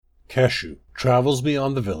Keshu Travels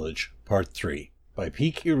Beyond the Village, Part 3, by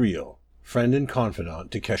Peak Iriel, friend and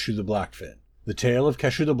confidant to Keshu the Blackfin. The tale of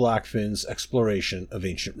Keshu the Blackfin's exploration of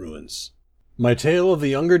ancient ruins. My tale of the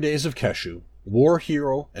younger days of Keshu, war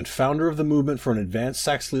hero and founder of the movement for an advanced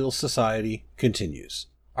Saxhleel society, continues.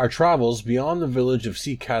 Our travels beyond the village of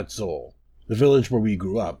Sikat Zol, the village where we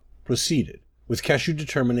grew up, proceeded, with Keshu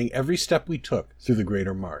determining every step we took through the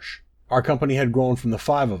greater marsh. Our company had grown from the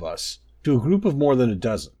 5 of us to a group of more than a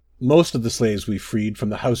dozen. Most of the slaves we freed from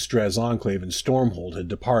the House Drez enclave in Stormhold had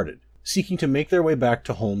departed, seeking to make their way back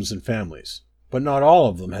to homes and families. But not all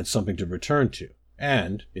of them had something to return to,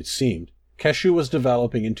 and, it seemed, Keshu was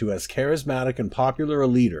developing into as charismatic and popular a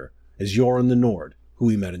leader as Yoren the Nord, who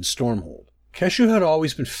we met in Stormhold. Keshu had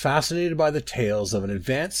always been fascinated by the tales of an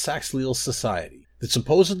advanced Saxhleel society that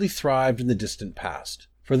supposedly thrived in the distant past.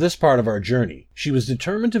 For this part of our journey, she was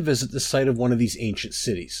determined to visit the site of one of these ancient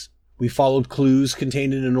cities. We followed clues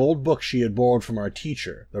contained in an old book she had borrowed from our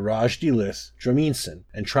teacher, the Raj-Dilith Draminson,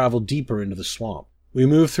 and traveled deeper into the swamp. We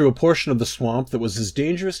moved through a portion of the swamp that was as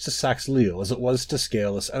dangerous to Saxhleel as it was to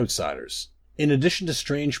scaleless outsiders. In addition to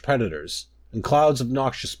strange predators and clouds of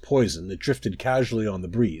noxious poison that drifted casually on the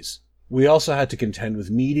breeze, we also had to contend with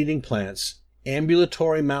meat-eating plants,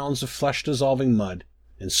 ambulatory mounds of flesh-dissolving mud,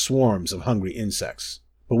 and swarms of hungry insects.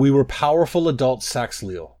 But we were powerful adult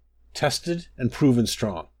Saxhleel, tested and proven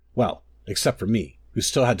strong. Well, except for me, who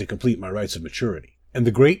still had to complete my rites of maturity. And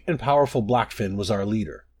the great and powerful Blackfin was our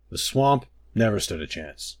leader. The swamp never stood a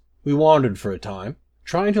chance. We wandered for a time,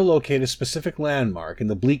 trying to locate a specific landmark in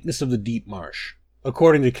the bleakness of the deep marsh.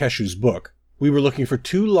 According to Keshu's book, we were looking for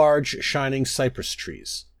 2 large, shining cypress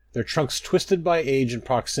trees, their trunks twisted by age and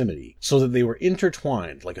proximity, so that they were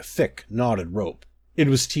intertwined like a thick, knotted rope. It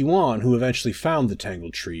was Tiwan who eventually found the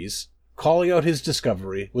tangled trees, calling out his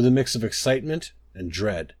discovery with a mix of excitement and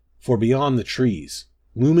dread. For beyond the trees,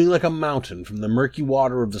 looming like a mountain from the murky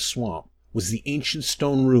water of the swamp, was the ancient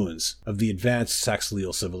stone ruins of the advanced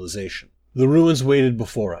Saxhleel civilization. The ruins waited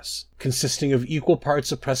before us, consisting of equal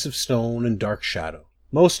parts oppressive stone and dark shadow.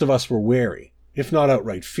 Most of us were wary, if not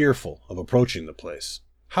outright fearful, of approaching the place.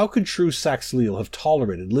 How could true Saxhleel have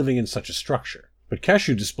tolerated living in such a structure? But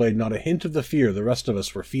Keshu displayed not a hint of the fear the rest of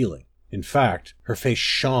us were feeling. In fact, her face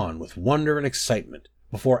shone with wonder and excitement.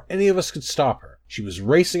 Before any of us could stop her, she was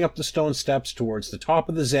racing up the stone steps towards the top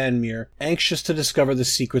of the Zanmir, anxious to discover the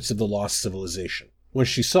secrets of the lost civilization. When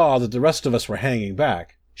she saw that the rest of us were hanging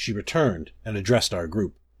back, she returned and addressed our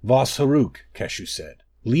group. Vas Haruk, Keshu said.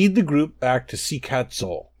 Lead the group back to Sikat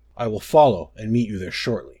Zol. I will follow and meet you there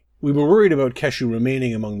shortly. We were worried about Keshu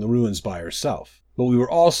remaining among the ruins by herself, but we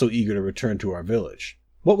were also eager to return to our village.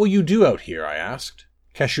 What will you do out here? I asked.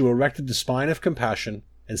 Keshu erected the spine of compassion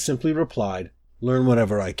and simply replied, learn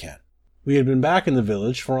whatever I can. We had been back in the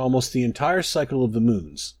village for almost the entire cycle of the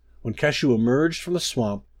moons, when Keshu emerged from the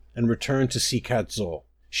swamp and returned to Sikat Zol.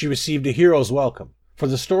 She received a hero's welcome, for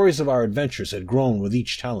the stories of our adventures had grown with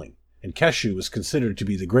each telling, and Keshu was considered to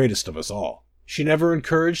be the greatest of us all. She never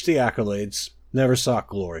encouraged the accolades, never sought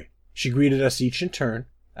glory. She greeted us each in turn,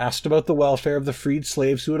 asked about the welfare of the freed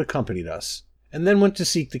slaves who had accompanied us, and then went to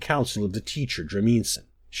seek the counsel of the teacher Draminson.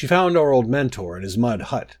 She found our old mentor in his mud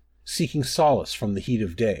hut, seeking solace from the heat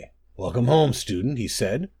of day. Welcome home, student, he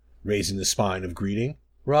said, raising the spine of greeting.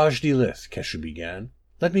 Raj-Dilith, Keshu began.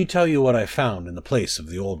 Let me tell you what I found in the place of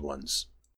the old ones.